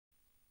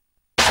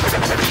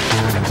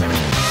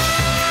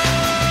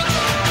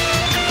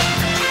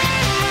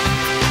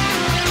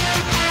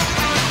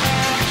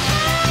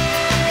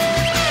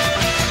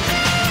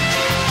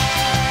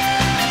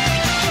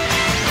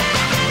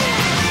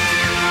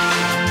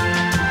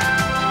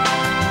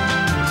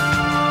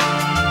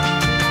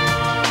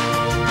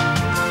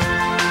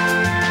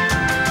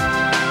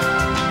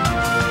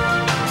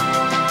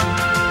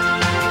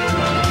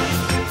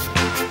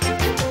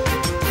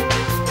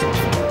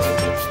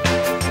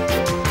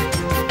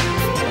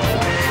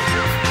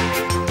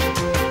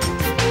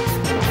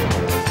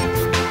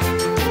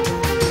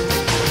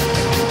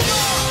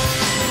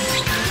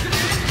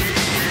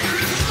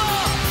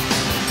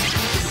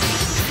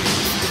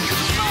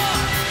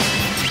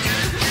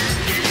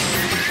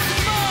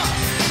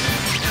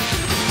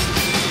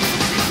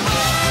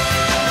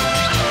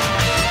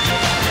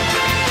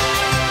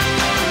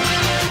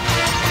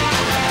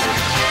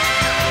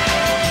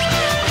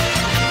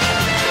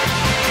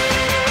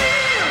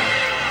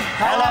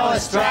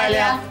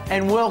Australia!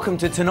 And welcome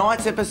to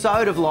tonight's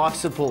episode of Life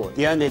Support.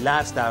 The only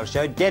lifestyle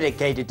show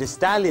dedicated to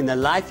styling the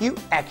life you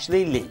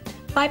actually lead.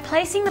 By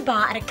placing the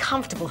bar at a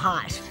comfortable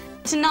height.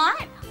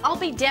 Tonight, I'll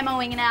be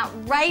demoing an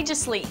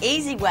outrageously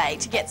easy way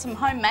to get some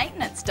home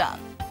maintenance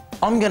done.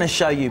 I'm going to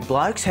show you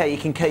blokes how you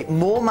can keep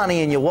more money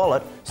in your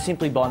wallet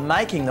simply by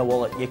making the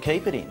wallet you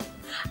keep it in.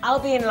 I'll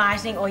be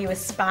enlightening all you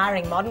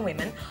aspiring modern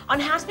women on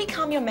how to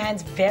become your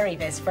man's very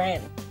best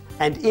friend.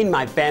 And in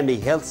my family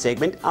health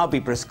segment, I'll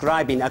be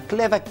prescribing a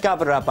clever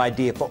cover-up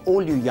idea for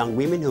all you young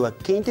women who are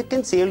keen to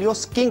conceal your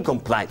skin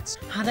complaints.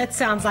 Oh, that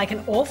sounds like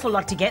an awful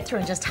lot to get through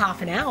in just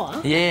half an hour.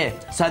 Yeah,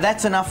 so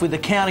that's enough with the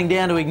counting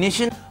down to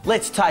ignition.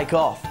 Let's take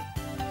off.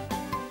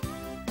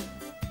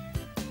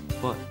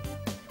 What?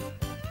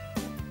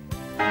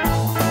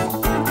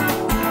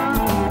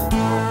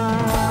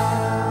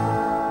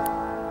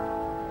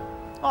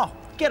 Oh,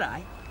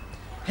 g'day.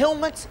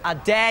 Helmets are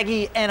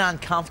daggy and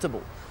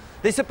uncomfortable.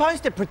 They're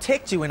supposed to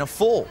protect you in a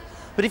fall,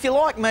 but if you're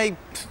like me,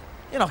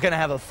 you're not going to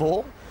have a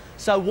fall.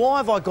 So why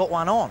have I got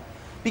one on?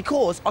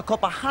 Because I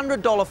cop a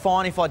 $100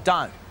 fine if I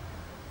don't.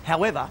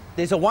 However,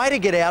 there's a way to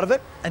get out of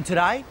it, and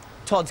today,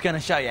 Todd's going to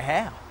show you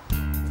how.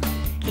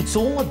 It's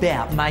all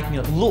about making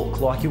it look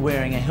like you're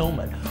wearing a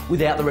helmet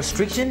without the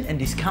restriction and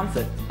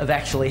discomfort of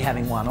actually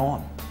having one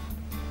on.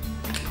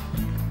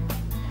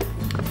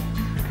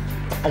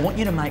 I want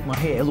you to make my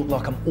hair look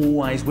like I'm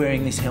always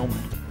wearing this helmet.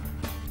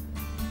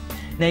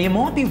 Now you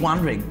might be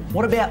wondering,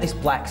 what about this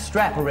black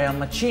strap around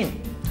my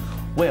chin?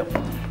 Well,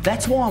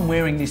 that's why I'm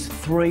wearing this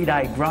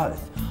 3-day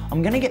growth.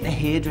 I'm going to get the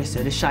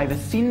hairdresser to shave a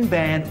thin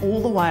band all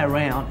the way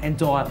around and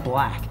dye it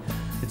black.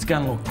 It's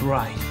going to look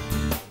great.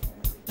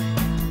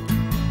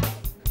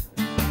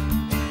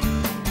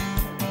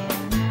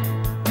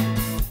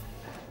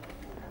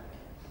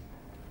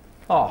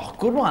 Oh,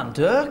 good one,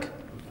 Dirk.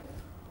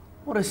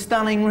 What a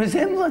stunning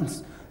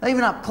resemblance.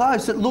 Even up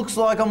close, it looks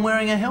like I'm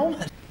wearing a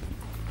helmet.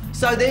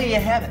 So there you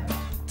have it.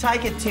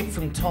 Take a tip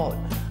from Todd.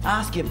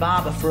 Ask your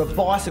barber for a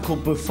bicycle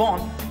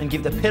bouffant and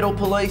give the pedal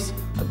police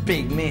a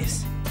big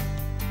miss.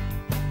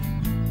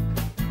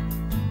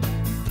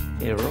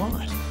 Yeah,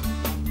 right.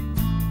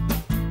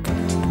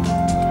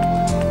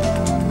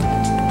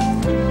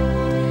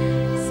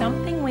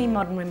 Something we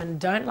modern women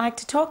don't like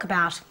to talk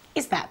about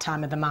is that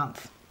time of the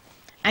month.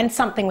 And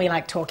something we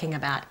like talking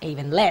about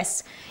even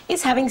less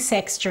is having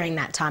sex during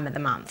that time of the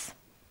month.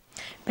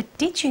 But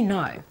did you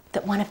know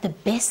that one of the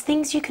best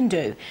things you can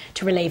do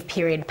to relieve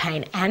period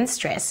pain and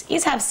stress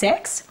is have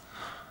sex?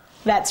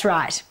 That's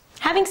right.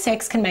 Having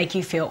sex can make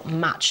you feel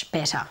much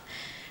better.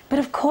 But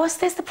of course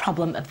there's the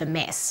problem of the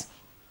mess.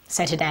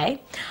 So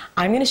today,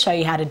 I'm going to show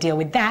you how to deal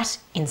with that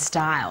in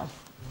style.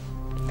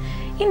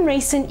 In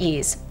recent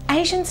years,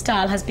 Asian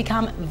style has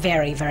become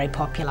very, very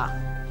popular.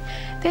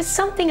 There's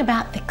something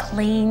about the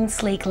clean,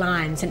 sleek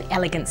lines and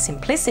elegant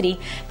simplicity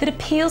that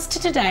appeals to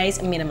today's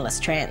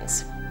minimalist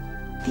trends.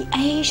 The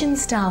Asian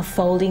style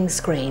folding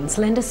screens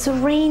lend a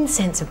serene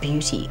sense of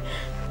beauty.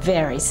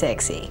 Very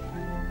sexy.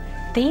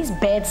 These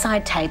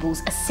bedside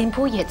tables are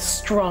simple yet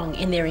strong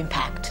in their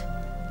impact.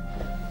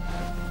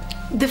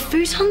 The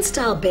futon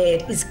style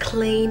bed is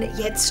clean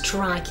yet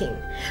striking.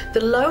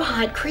 The low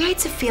height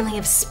creates a feeling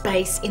of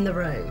space in the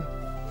room.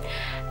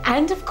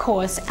 And of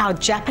course, our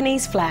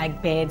Japanese flag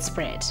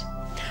bedspread.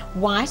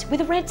 White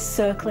with a red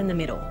circle in the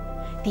middle.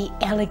 The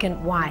elegant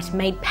white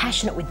made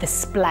passionate with the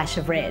splash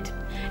of red.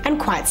 And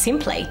quite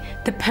simply,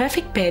 the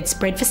perfect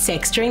bedspread for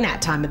sex during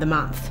that time of the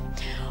month.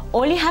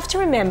 All you have to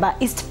remember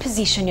is to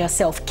position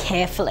yourself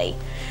carefully.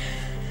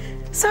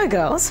 So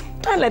girls,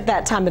 don't let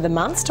that time of the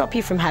month stop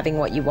you from having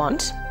what you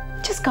want.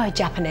 Just go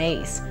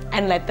Japanese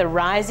and let the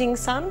rising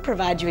sun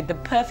provide you with the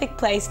perfect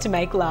place to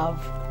make love.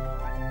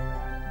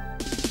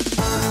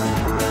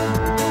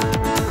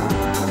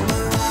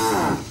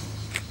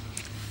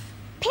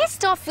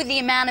 Pissed off with the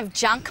amount of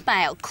junk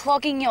mail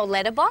clogging your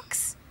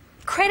letterbox?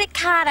 Credit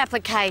card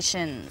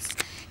applications,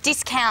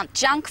 discount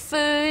junk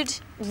food,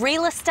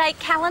 real estate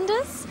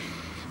calendars?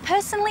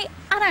 Personally,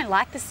 I don't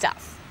like the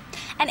stuff.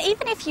 And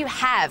even if you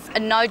have a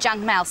no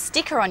junk mail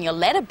sticker on your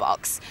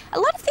letterbox, a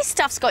lot of this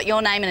stuff's got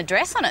your name and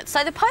address on it,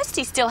 so the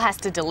postie still has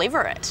to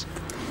deliver it.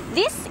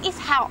 This is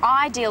how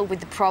I deal with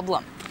the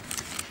problem.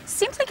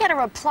 Simply get a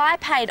reply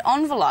paid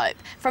envelope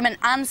from an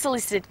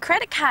unsolicited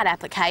credit card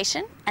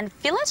application and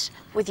fill it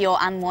with your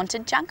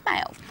unwanted junk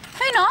mail.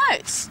 Who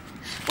knows?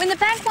 When the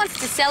bank wants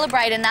to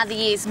celebrate another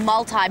year's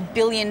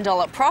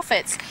multi-billion-dollar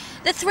profits,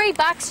 the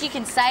 $3 you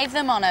can save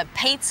them on a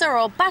pizza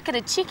or bucket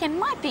of chicken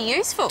might be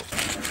useful.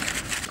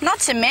 Not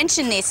to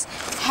mention this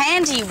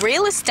handy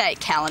real estate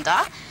calendar,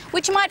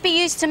 which might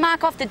be used to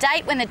mark off the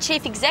date when the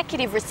chief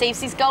executive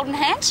receives his golden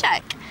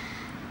handshake.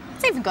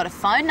 It's even got a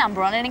phone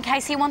number on it in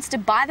case he wants to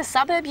buy the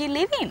suburb you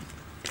live in.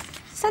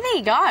 So there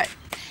you go.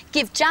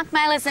 Give junk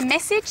mailers a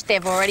message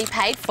they've already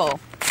paid for.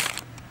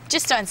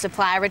 Just don't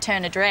supply a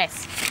return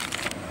address.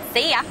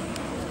 See ya.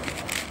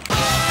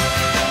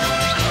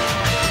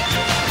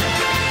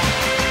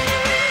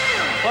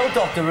 Well,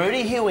 Dr.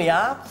 Rudy, here we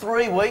are,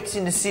 3 weeks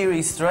into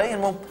Series 3,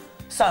 and well,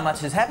 so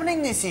much is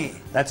happening this year.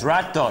 That's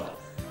right, Todd.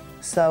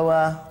 So,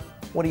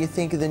 What do you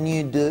think of the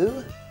new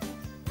do?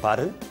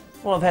 Pardon?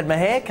 Well, I've had my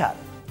hair cut.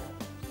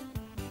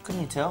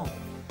 Couldn't you tell?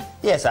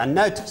 Yes, I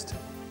noticed.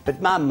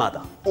 But my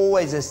mother,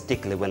 always a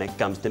stickler when it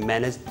comes to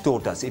manners,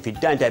 taught us if you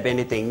don't have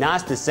anything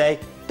nice to say,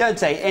 don't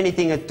say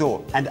anything at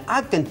all. And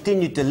I've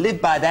continued to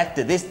live by that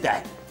to this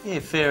day. Yeah,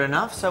 fair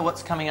enough. So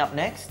what's coming up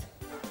next?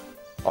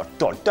 Oh,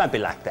 don't be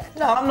like that.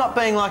 No, I'm not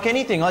being like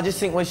anything. I just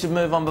think we should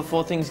move on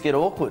before things get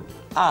awkward.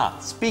 Ah,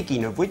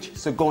 speaking of which,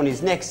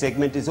 Sigourney's next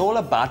segment is all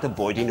about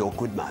avoiding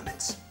awkward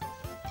moments.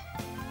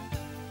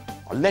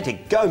 Oh, let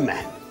it go,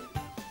 man.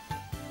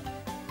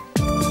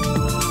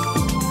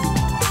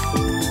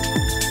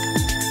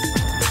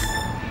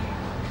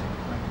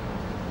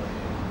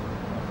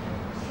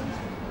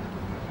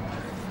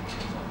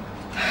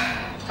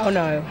 Oh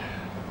no.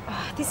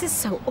 Oh, this is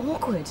so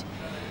awkward.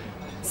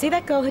 See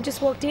that girl who just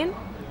walked in?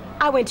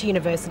 I went to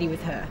university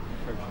with her.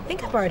 I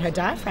think I borrowed her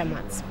diaphragm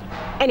once.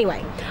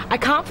 Anyway, I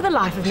can't for the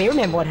life of me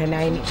remember what her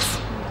name is.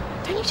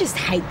 Don't you just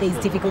hate these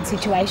difficult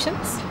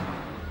situations?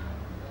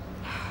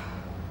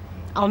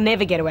 I'll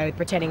never get away with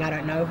pretending I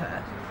don't know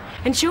her.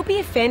 And she'll be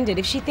offended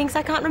if she thinks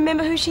I can't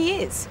remember who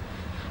she is.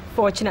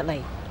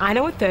 Fortunately, I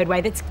know a third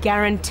way that's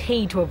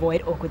guaranteed to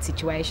avoid awkward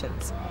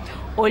situations.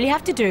 All you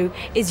have to do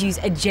is use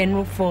a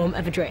general form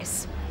of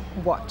address.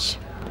 Watch.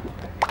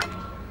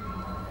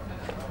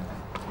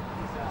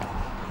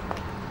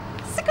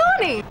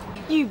 Sigourney!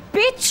 You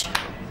bitch!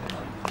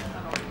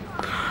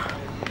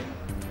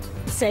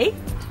 See?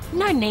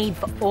 No need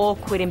for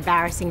awkward,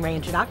 embarrassing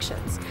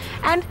reintroductions.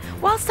 And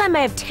whilst I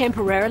may have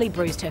temporarily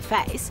bruised her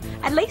face,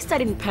 at least I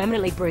didn't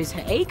permanently bruise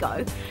her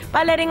ego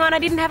by letting on I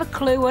didn't have a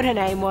clue what her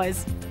name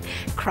was.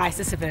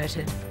 Crisis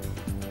averted.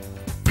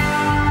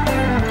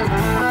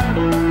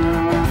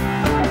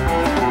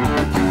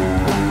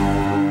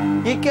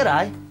 Yeah,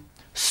 g'day.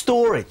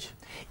 Storage.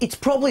 It's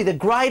probably the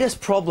greatest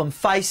problem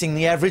facing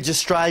the average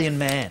Australian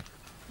man.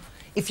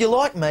 If you're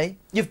like me,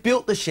 you've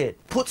built the shed,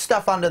 put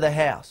stuff under the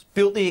house,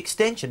 built the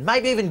extension,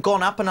 maybe even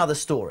gone up another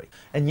story,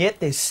 and yet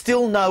there's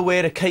still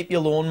nowhere to keep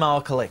your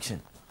lawnmower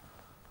collection.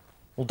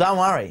 Well, don't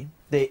worry,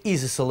 there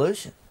is a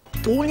solution.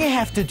 All you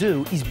have to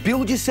do is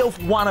build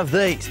yourself one of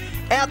these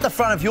out the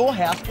front of your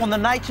house on the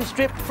nature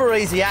strip for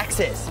easy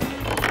access.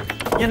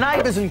 Your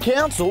neighbours and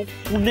council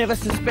will never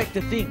suspect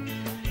a thing.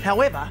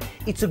 However,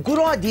 it's a good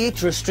idea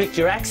to restrict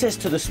your access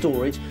to the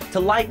storage to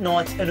late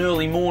nights and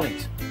early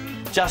mornings,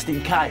 just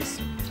in case.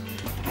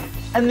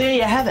 And there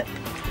you have it.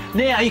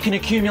 Now you can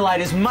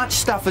accumulate as much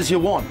stuff as you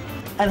want.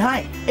 And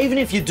hey, even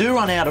if you do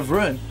run out of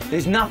room,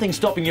 there's nothing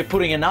stopping you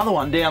putting another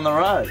one down the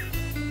road.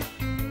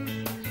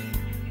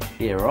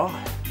 Yeah,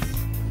 right.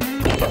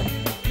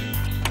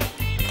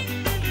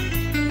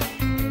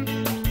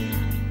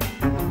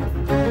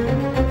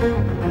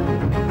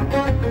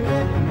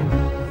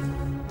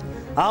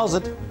 How's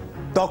it?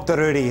 Dr.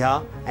 Rudy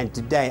here, and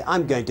today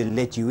I'm going to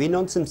let you in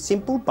on some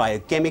simple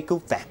biochemical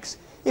facts.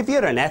 If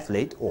you're an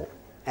athlete or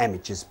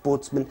amateur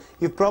sportsman,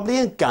 you've probably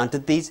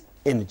encountered these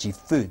energy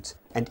foods.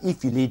 And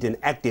if you lead an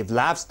active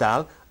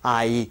lifestyle,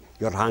 i.e.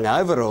 you're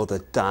hungover all the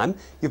time,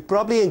 you've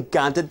probably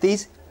encountered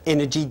these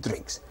energy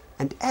drinks.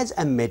 And as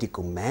a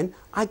medical man,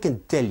 I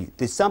can tell you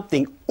there's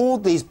something all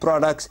these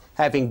products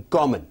have in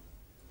common.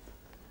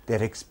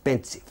 They're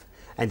expensive.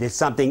 And there's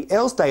something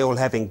else they all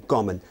have in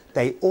common.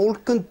 They all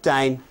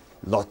contain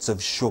lots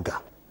of sugar.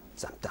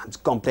 Sometimes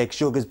complex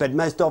sugars, but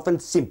most often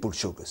simple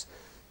sugars.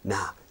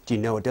 Now, do you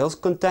know what else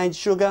contains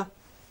sugar?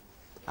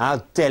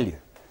 I'll tell you.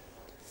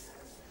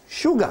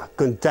 Sugar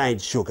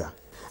contains sugar.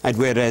 And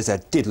whereas a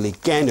tiddly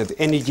can of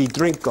energy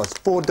drink costs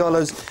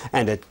 $4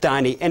 and a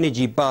tiny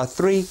energy bar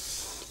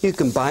 $3, you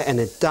can buy an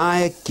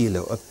entire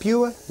kilo of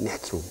pure,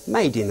 natural,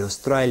 made in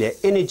Australia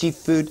energy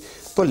food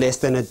for less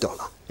than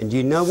 $1. And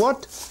you know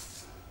what?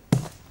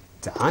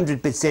 It's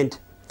 100%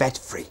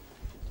 fat-free.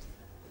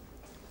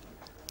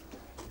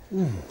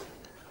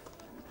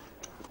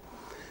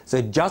 So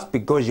just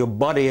because your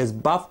body is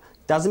buff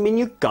doesn't mean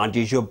you can't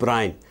use your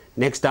brain.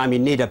 Next time you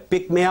need a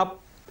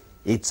pick-me-up,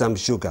 eat some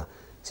sugar.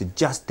 So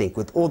just think,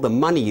 with all the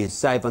money you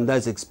save on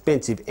those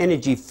expensive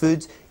energy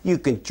foods, you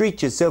can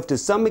treat yourself to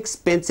some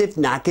expensive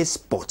Nike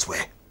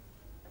sportswear.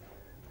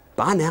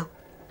 Bye now.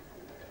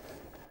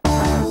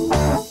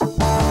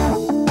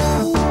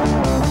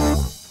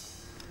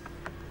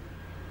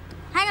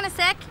 Hang on a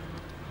sec.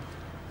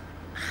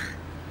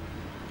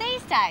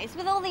 These days,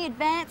 with all the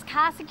advanced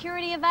car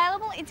security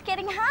available, it's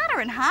getting harder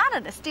and harder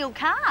to steal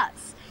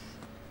cars.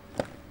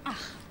 Oh,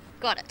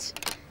 got it.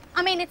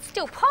 I mean, it's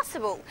still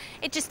possible.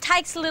 It just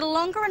takes a little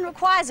longer and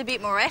requires a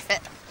bit more effort.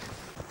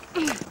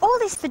 All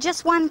this for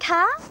just one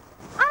car?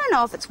 I don't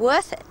know if it's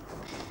worth it.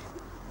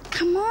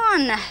 Come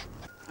on.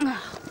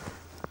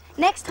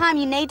 Next time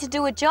you need to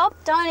do a job,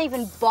 don't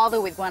even bother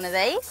with one of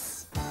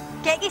these.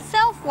 Get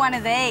yourself one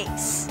of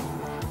these.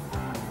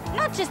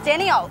 Not just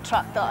any old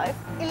truck, though.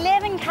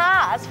 11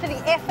 cars for the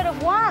effort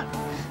of one.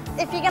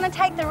 If you're going to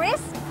take the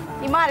risk,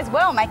 you might as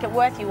well make it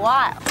worth your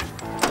while.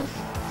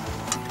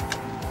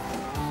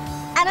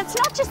 And it's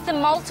not just the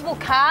multiple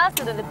cars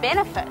that are the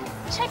benefit.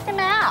 Check them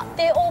out.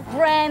 They're all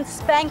brand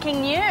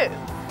spanking new.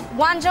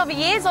 One job a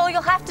year is all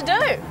you'll have to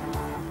do.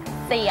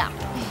 See ya.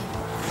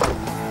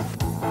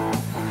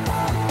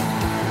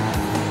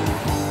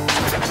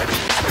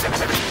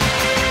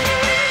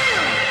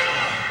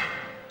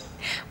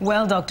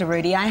 Well, Dr.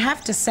 Rudy, I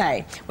have to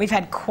say, we've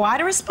had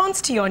quite a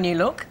response to your new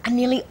look, and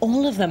nearly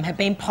all of them have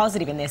been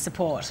positive in their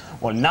support.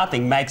 Well,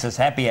 nothing makes us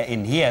happier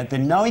in here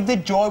than knowing the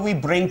joy we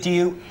bring to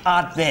you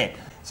out there.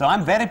 So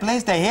I'm very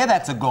pleased to hear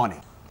that,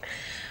 Sigourney.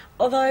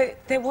 Although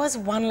there was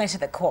one letter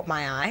that caught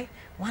my eye,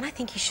 one I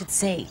think you should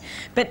see,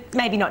 but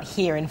maybe not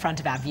here in front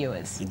of our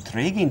viewers.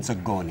 Intriguing,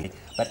 Sigourney,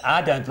 but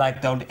I don't like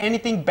to hold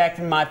anything back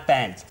from my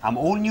fans. I'm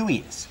all new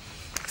ears.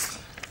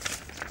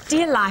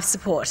 Dear Life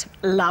Support,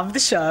 love the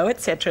show,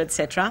 etc,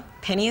 etc.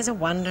 Penny is a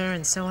wonder,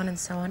 and so on and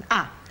so on.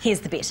 Ah,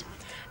 here's the bit.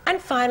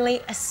 And finally,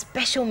 a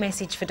special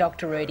message for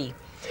Dr. Rudy.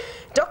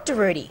 Dr.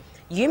 Rudy,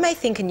 you may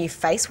think a new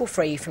face will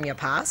free you from your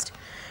past,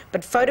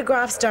 but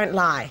photographs don't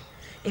lie.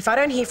 If I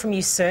don't hear from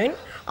you soon,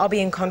 I'll be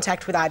in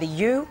contact with either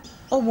you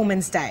or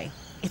Woman's Day.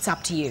 It's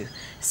up to you.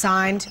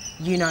 Signed,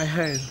 you know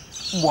who.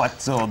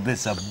 What's all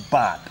this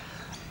about?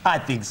 I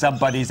think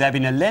somebody's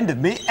having a lend of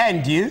me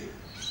and you.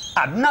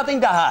 I've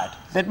nothing to hide.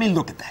 Let me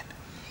look at that.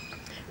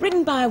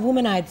 Written by a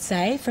woman, I'd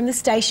say, from the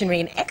stationery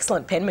and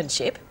excellent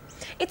penmanship.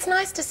 It's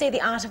nice to see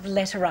the art of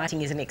letter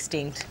writing isn't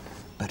extinct.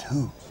 But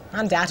who?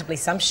 Undoubtedly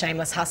some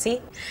shameless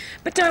hussy.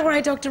 But don't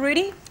worry, Dr.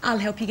 Rudy. I'll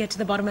help you get to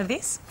the bottom of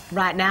this.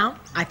 Right now,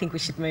 I think we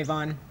should move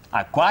on.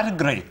 I quite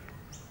agree.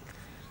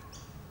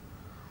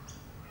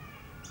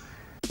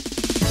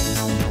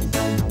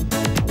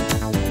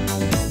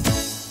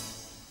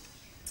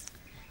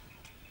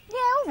 Yeah,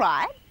 all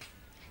right.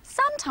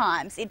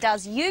 Sometimes it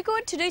does you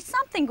good to do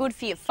something good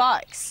for your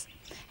folks.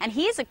 And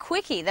here's a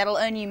quickie that'll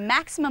earn you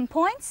maximum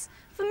points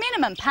for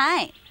minimum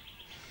pain.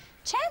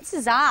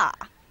 Chances are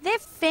their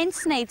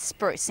fence needs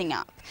sprucing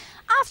up.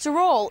 After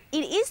all,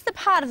 it is the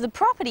part of the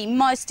property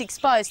most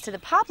exposed to the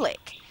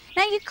public.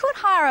 Now, you could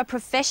hire a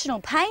professional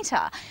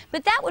painter,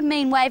 but that would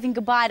mean waving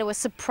goodbye to a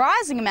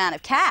surprising amount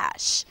of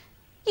cash.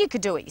 You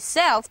could do it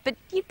yourself, but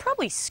you'd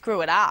probably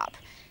screw it up.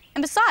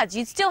 And besides,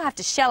 you'd still have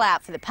to shell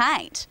out for the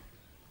paint.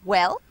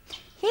 Well,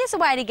 here's a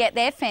way to get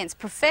their fence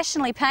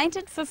professionally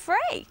painted for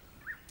free.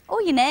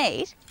 All you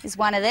need is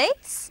one of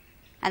these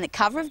and the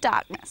cover of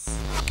darkness.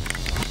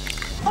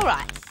 All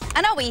right,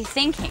 I know what you're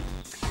thinking.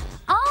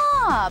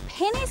 Ah,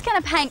 Penny's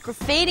going to paint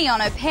graffiti on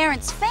her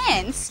parents'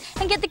 fence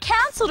and get the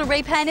council to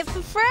repaint it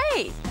for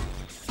free.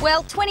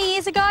 Well, 20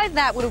 years ago,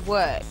 that would have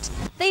worked.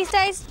 These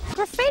days,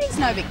 graffiti's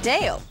no big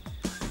deal.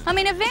 I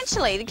mean,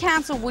 eventually the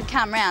council would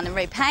come round and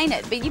repaint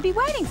it, but you'd be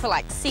waiting for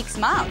like 6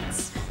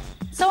 months.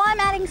 So I'm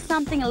adding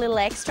something a little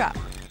extra.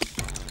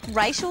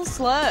 Racial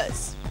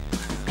slurs.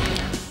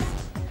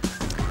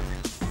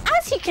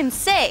 As you can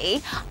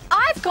see,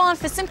 I've gone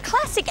for some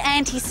classic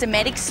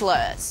anti-Semitic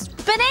slurs,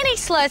 but any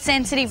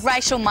slur-sensitive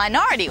racial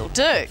minority will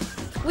do.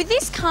 With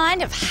this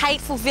kind of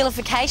hateful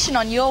vilification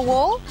on your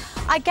wall,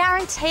 I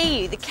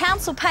guarantee you the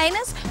council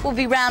painters will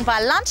be round by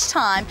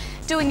lunchtime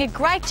doing a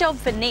great job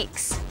for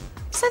nicks.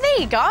 So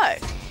there you go.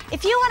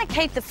 If you want to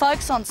keep the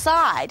folks on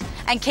side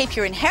and keep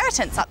your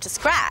inheritance up to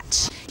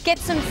scratch, get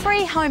some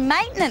free home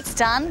maintenance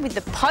done with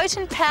the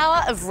potent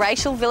power of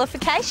racial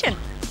vilification.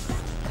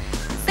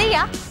 See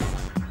ya.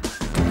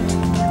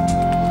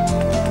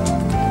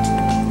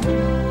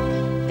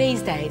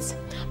 These days,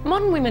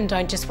 modern women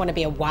don't just want to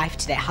be a wife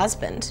to their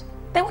husband,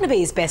 they want to be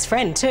his best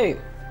friend too.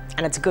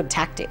 And it's a good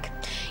tactic.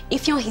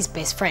 If you're his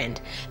best friend,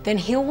 then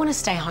he'll want to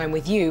stay home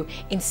with you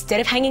instead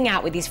of hanging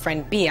out with his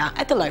friend Beer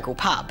at the local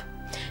pub.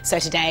 So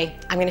today,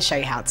 I'm going to show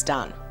you how it's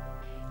done.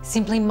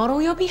 Simply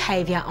model your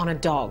behaviour on a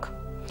dog.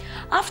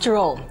 After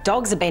all,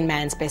 dogs have been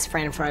man's best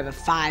friend for over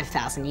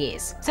 5,000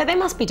 years, so they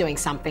must be doing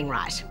something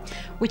right.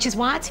 Which is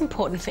why it's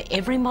important for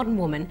every modern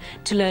woman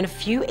to learn a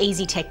few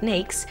easy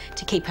techniques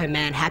to keep her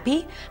man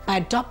happy by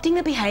adopting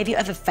the behaviour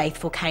of a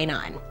faithful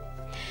canine.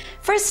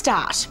 For a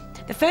start,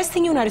 the first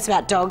thing you'll notice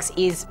about dogs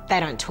is they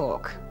don't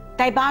talk.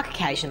 They bark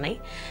occasionally,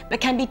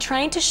 but can be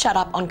trained to shut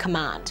up on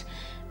command.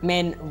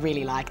 Men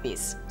really like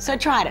this, so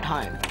try it at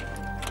home.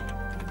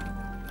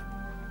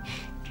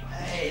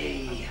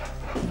 Hey.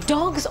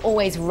 Dogs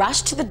always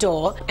rush to the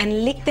door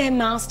and lick their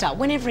master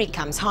whenever he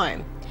comes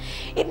home.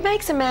 It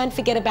makes a man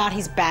forget about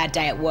his bad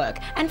day at work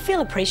and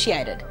feel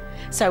appreciated.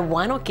 So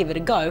why not give it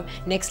a go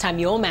next time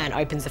your man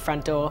opens the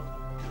front door?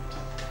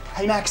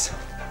 Hey, Max.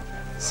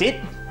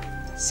 Sit.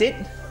 Sit.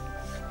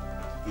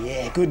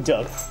 Yeah, good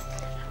dog.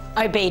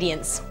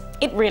 Obedience.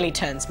 It really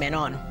turns men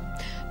on.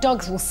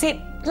 Dogs will sit,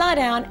 lie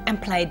down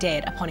and play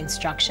dead upon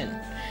instruction.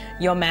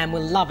 Your man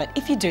will love it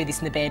if you do this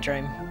in the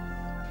bedroom.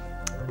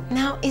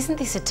 Now, isn't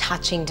this a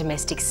touching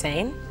domestic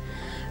scene?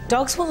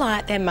 Dogs will lie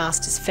at their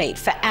master's feet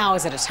for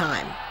hours at a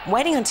time,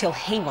 waiting until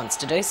he wants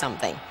to do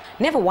something,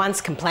 never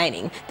once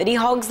complaining that he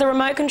hogs the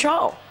remote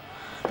control.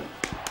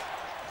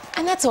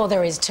 And that's all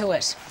there is to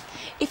it.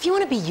 If you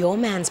want to be your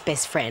man's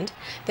best friend,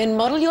 then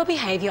model your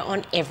behaviour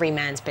on every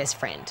man's best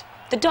friend,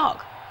 the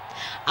dog.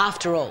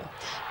 After all,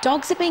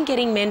 dogs have been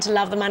getting men to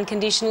love them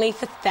unconditionally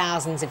for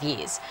thousands of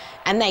years,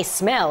 and they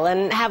smell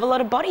and have a lot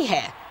of body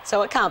hair,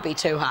 so it can't be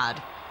too hard,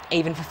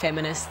 even for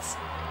feminists.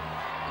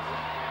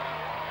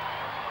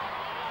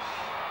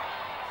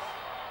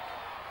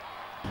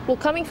 Well,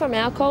 coming from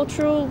our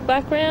cultural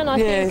background, I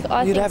you'd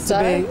think have so.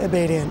 to be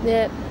obedient.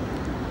 Yeah.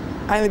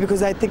 Only because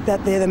they think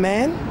that they're the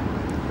man,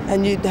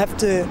 and you'd have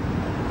to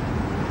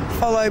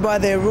follow by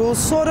their rules,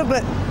 sort of,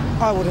 but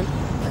I wouldn't.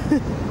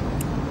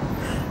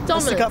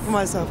 Just stick up for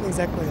myself,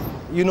 exactly.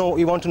 You know,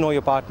 you want to know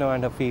your partner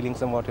and her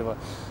feelings and whatever.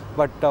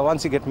 But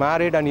once you get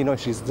married and you know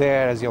she's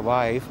there as your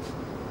wife,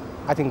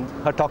 I think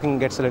her talking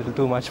gets a little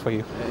too much for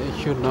you.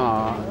 You should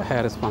know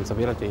her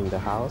responsibility in the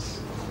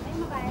house.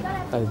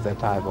 That is the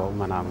type of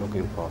woman I'm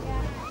looking for.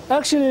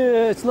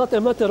 Actually, it's not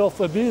a matter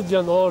of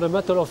obedience or a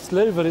matter of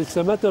slavery, it's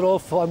a matter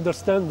of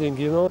understanding,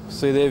 you know.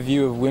 See, their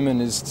view of women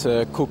is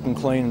to cook and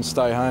clean and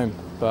stay home.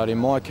 But in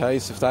my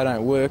case, if they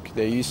don't work,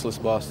 they're useless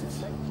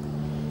bastards.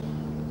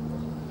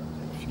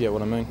 If you get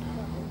what I mean.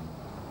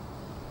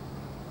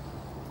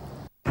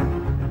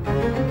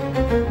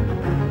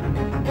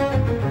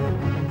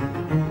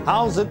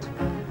 How's it?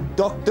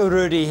 Dr.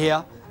 Rudy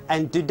here,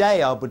 and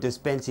today I'll be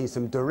dispensing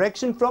some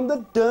direction from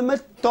the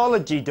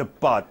dermatology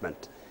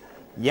department.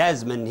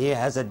 Yasmin here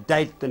has a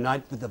date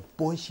tonight with a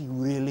boy she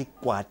really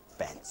quite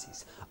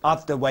fancies.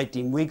 After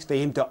waiting weeks for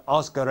him to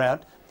ask her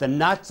out, the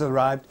night's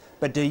arrived,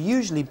 but her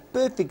usually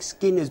perfect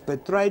skin is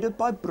betrayed her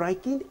by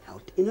breaking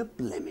out in a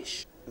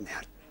blemish.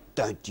 Now,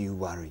 don't you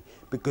worry,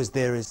 because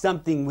there is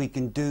something we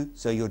can do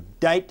so your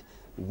date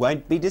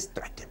won't be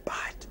distracted by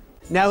it.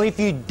 Now, if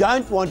you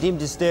don't want him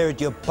to stare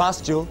at your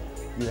pustule,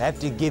 you have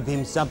to give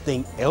him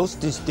something else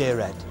to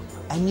stare at.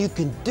 And you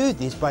can do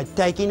this by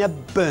taking a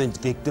burns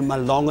victim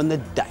along on the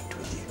date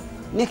with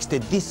you. Next to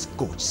this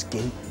scorched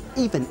skin,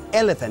 even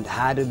elephant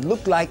hide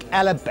look like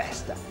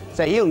alabaster,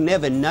 so he'll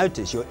never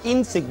notice your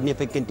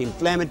insignificant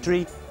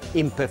inflammatory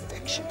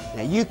imperfection.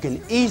 Now, you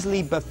can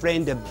easily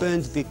befriend a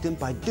burns victim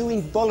by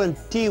doing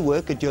volunteer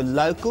work at your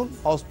local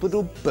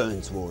hospital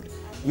burns ward.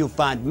 You'll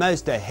find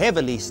most are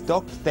heavily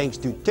stocked thanks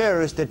to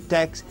terrorist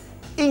attacks,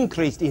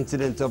 increased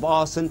incidents of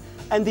arson,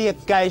 and the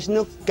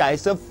occasional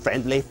case of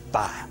friendly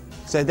fire.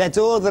 So that's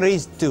all there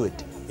is to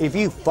it. If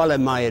you follow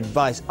my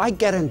advice, I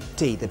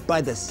guarantee that by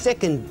the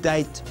second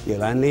date,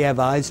 you'll only have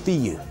eyes for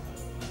you.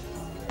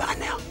 Bye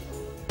now.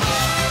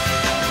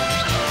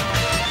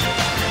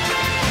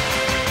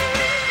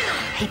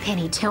 Hey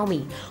Penny, tell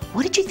me,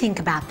 what did you think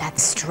about that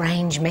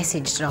strange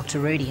message to Dr.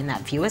 Rudy in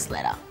that viewer's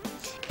letter?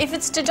 If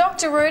it's to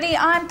Dr. Rudy,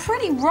 I'm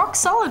pretty rock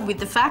solid with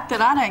the fact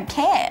that I don't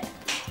care.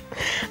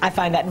 I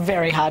find that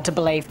very hard to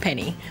believe,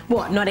 Penny.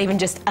 What, not even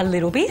just a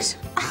little bit?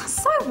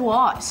 So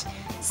what?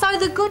 So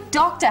the good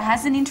doctor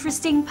has an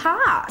interesting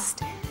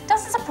past.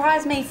 Doesn't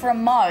surprise me for a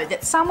mo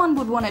that someone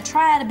would want to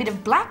try out a bit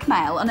of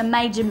blackmail on a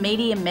major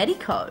media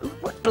medico.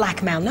 What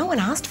blackmail? No one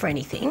asked for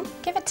anything.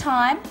 Give it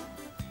time.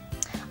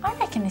 I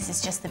reckon this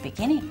is just the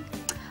beginning.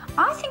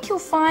 I think you'll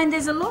find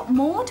there's a lot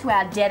more to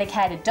our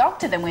dedicated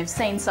doctor than we've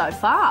seen so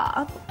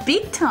far.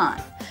 Big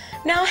time.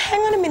 Now, hang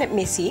on a minute,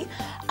 Missy.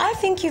 I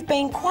think you've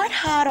been quite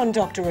hard on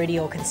Dr. Rudy,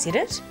 all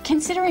considered.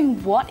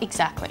 Considering what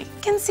exactly?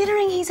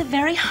 Considering he's a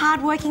very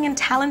hard-working and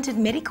talented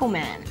medical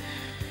man.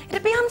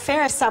 It'd be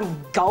unfair if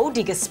some gold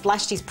digger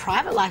splashed his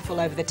private life all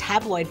over the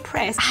tabloid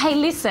press. Hey,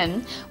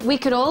 listen, we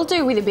could all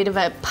do with a bit of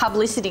a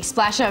publicity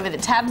splash over the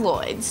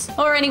tabloids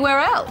or anywhere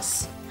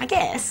else. I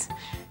guess.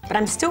 But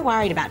I'm still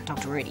worried about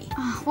Dr. Rudy.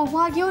 Oh, well,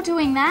 while you're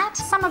doing that,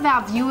 some of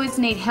our viewers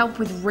need help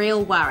with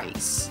real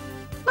worries.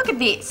 Look at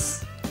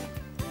this.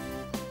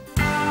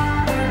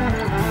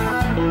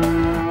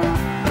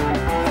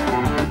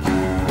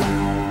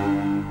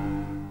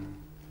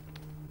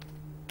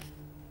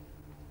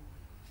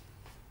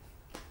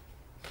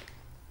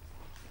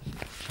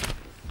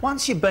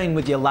 Once you've been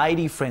with your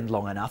lady friend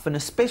long enough, and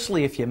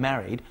especially if you're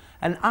married,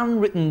 an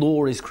unwritten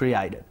law is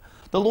created.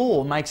 The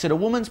law makes it a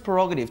woman's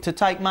prerogative to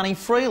take money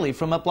freely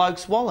from a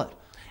bloke's wallet.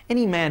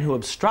 Any man who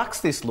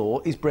obstructs this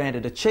law is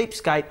branded a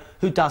cheapskate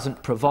who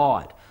doesn't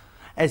provide.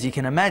 As you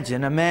can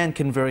imagine, a man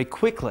can very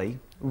quickly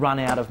run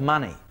out of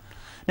money.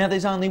 Now,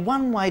 there's only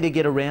one way to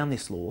get around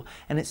this law,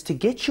 and it's to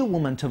get your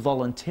woman to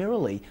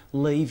voluntarily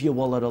leave your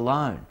wallet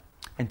alone.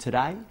 And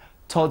today,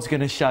 Todd's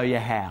going to show you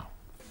how.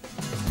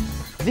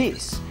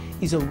 This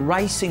is a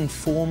racing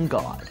form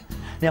guide.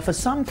 Now, for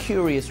some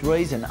curious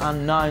reason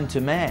unknown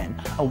to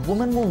man, a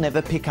woman will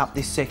never pick up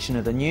this section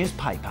of the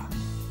newspaper.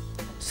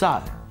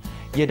 So,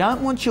 you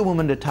don't want your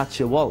woman to touch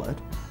your wallet,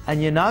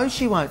 and you know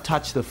she won't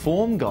touch the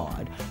form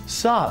guide,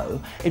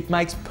 so it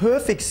makes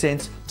perfect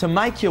sense to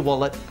make your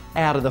wallet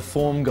out of the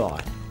form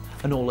guide.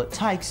 And all it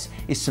takes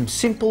is some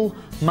simple,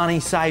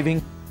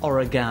 money-saving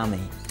origami.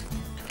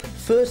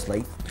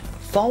 Firstly,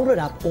 fold it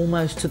up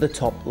almost to the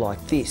top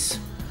like this.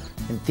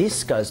 And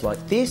this goes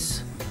like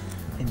this,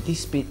 and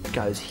this bit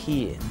goes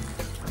here.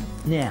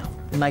 Now,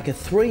 make a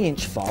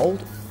 3-inch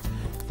fold,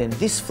 then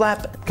this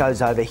flap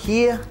goes over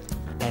here,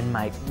 and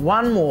make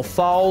one more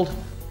fold,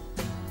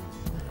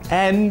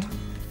 and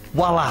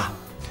voila!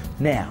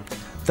 Now,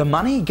 the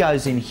money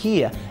goes in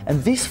here,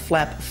 and this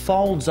flap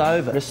folds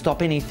over to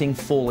stop anything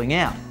falling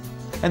out.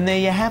 And there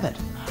you have it,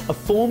 a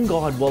form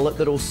guide wallet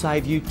that'll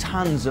save you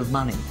tons of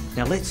money.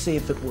 Now let's see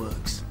if it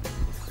works.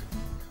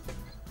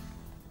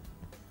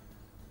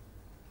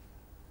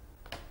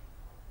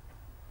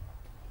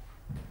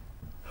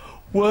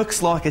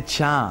 Works like a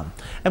charm.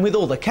 And with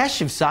all the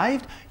cash you've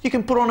saved, you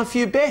can put on a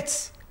few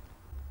bets.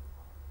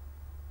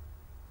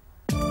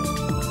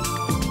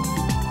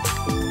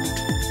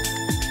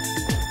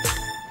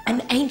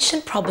 An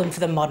ancient problem for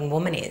the modern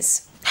woman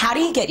is, how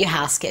do you get your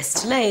house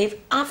guests to leave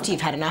after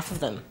you've had enough of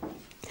them?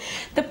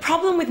 The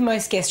problem with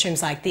most guest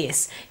rooms like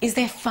this is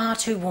they're far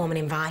too warm and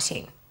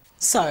inviting.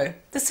 So,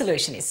 the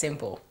solution is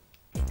simple.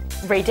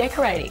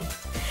 Redecorating.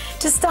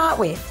 To start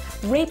with,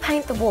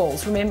 repaint the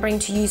walls, remembering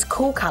to use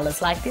cool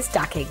colours like this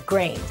duck egg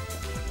green.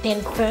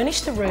 Then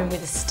furnish the room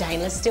with a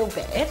stainless steel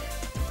bed,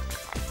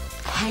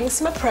 hang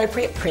some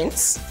appropriate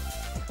prints,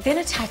 then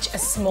attach a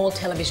small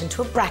television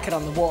to a bracket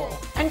on the wall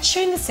and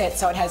tune the set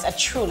so it has a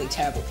truly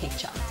terrible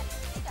picture.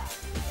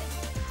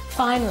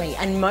 Finally,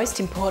 and most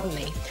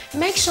importantly,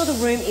 make sure the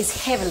room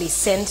is heavily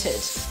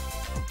scented.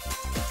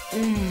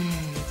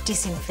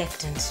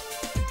 Disinfectant.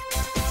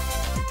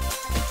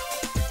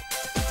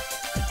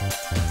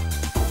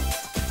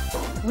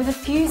 With a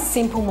few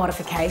simple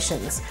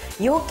modifications,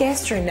 your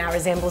guest room now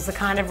resembles the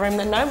kind of room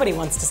that nobody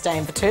wants to stay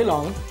in for too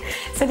long.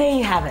 So there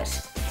you have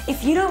it.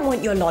 If you don't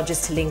want your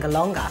lodgers to linger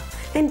longer,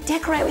 then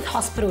decorate with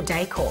hospital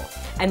decor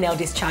and they'll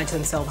discharge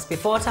themselves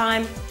before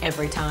time,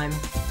 every time.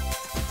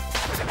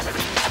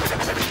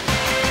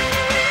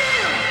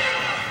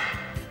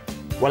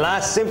 Well,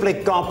 I simply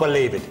can't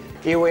believe it.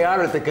 Here we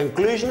are at the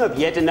conclusion of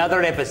yet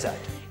another episode.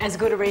 As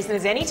good a reason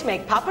as any to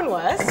make Papen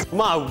worse.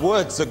 My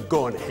words are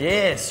gone.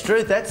 Yeah,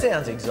 Struth, that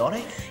sounds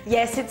exotic.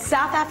 Yes, it's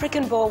South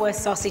African boerewors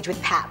sausage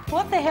with pap.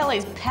 What the hell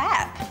is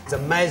pap? It's a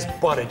maize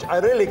porridge. I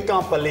really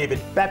can't believe it.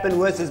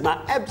 Papenwurst is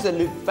my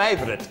absolute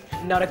favourite.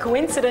 Not a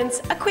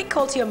coincidence. A quick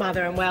call to your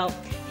mother and, well,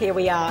 here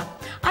we are.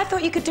 I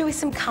thought you could do with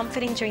some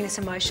comforting during this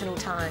emotional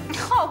time.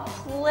 Oh,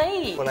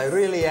 please. Well, I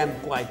really am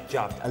quite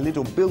chuffed. A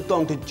little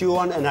biltong to chew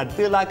on and I'd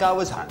feel like I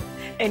was home.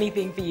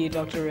 Anything for you,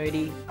 Dr.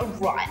 Rudy.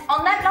 Right,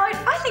 on that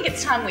note, I think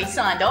it's time we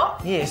signed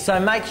off. Yeah, so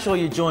make sure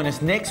you join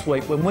us next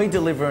week when we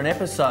deliver an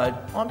episode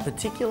I'm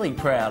particularly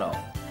proud of.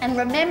 And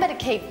remember to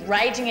keep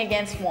raging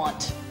against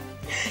want.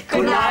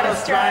 Good night,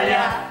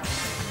 Australia.